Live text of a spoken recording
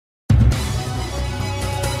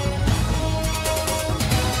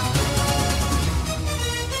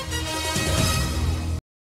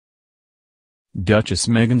Duchess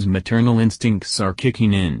Meghan's maternal instincts are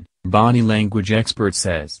kicking in, body language expert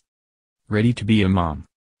says. Ready to be a mom.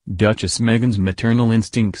 Duchess Meghan's maternal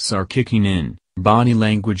instincts are kicking in, body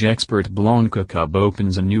language expert Blanca Cub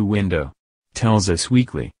opens a new window. Tells Us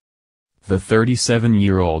Weekly. The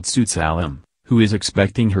 37-year-old suits alum, who is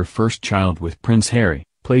expecting her first child with Prince Harry,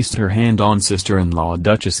 placed her hand on sister-in-law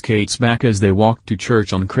Duchess Kate's back as they walked to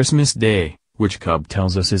church on Christmas Day, which Cub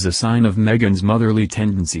tells us is a sign of Meghan's motherly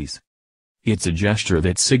tendencies. It's a gesture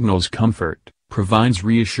that signals comfort, provides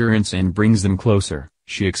reassurance and brings them closer,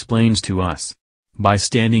 she explains to us. By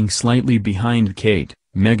standing slightly behind Kate,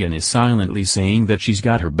 Meghan is silently saying that she's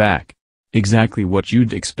got her back. Exactly what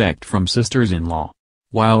you'd expect from sisters-in-law.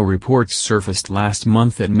 While reports surfaced last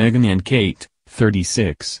month that Meghan and Kate,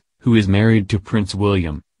 36, who is married to Prince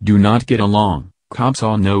William, do not get along, Cub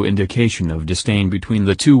saw no indication of disdain between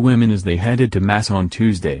the two women as they headed to Mass on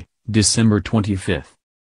Tuesday, December 25.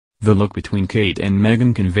 The look between Kate and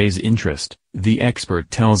Meghan conveys interest, the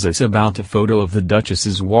expert tells us about a photo of the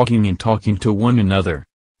Duchesses walking and talking to one another.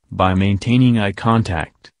 By maintaining eye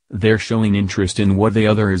contact, they're showing interest in what the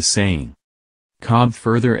other is saying. Cobb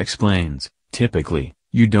further explains, typically,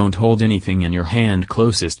 you don't hold anything in your hand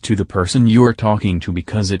closest to the person you're talking to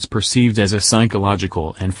because it's perceived as a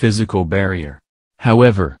psychological and physical barrier.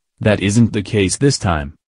 However, that isn't the case this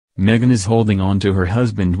time. Meghan is holding on to her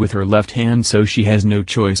husband with her left hand, so she has no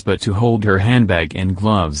choice but to hold her handbag and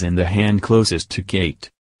gloves in the hand closest to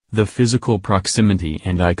Kate. The physical proximity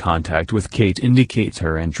and eye contact with Kate indicates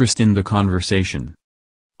her interest in the conversation.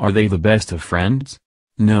 Are they the best of friends?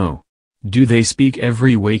 No. Do they speak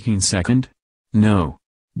every waking second? No.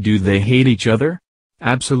 Do they hate each other?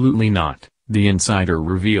 Absolutely not, the insider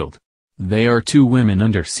revealed. They are two women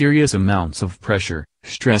under serious amounts of pressure,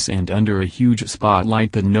 stress and under a huge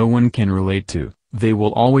spotlight that no one can relate to. They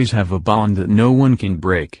will always have a bond that no one can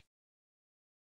break.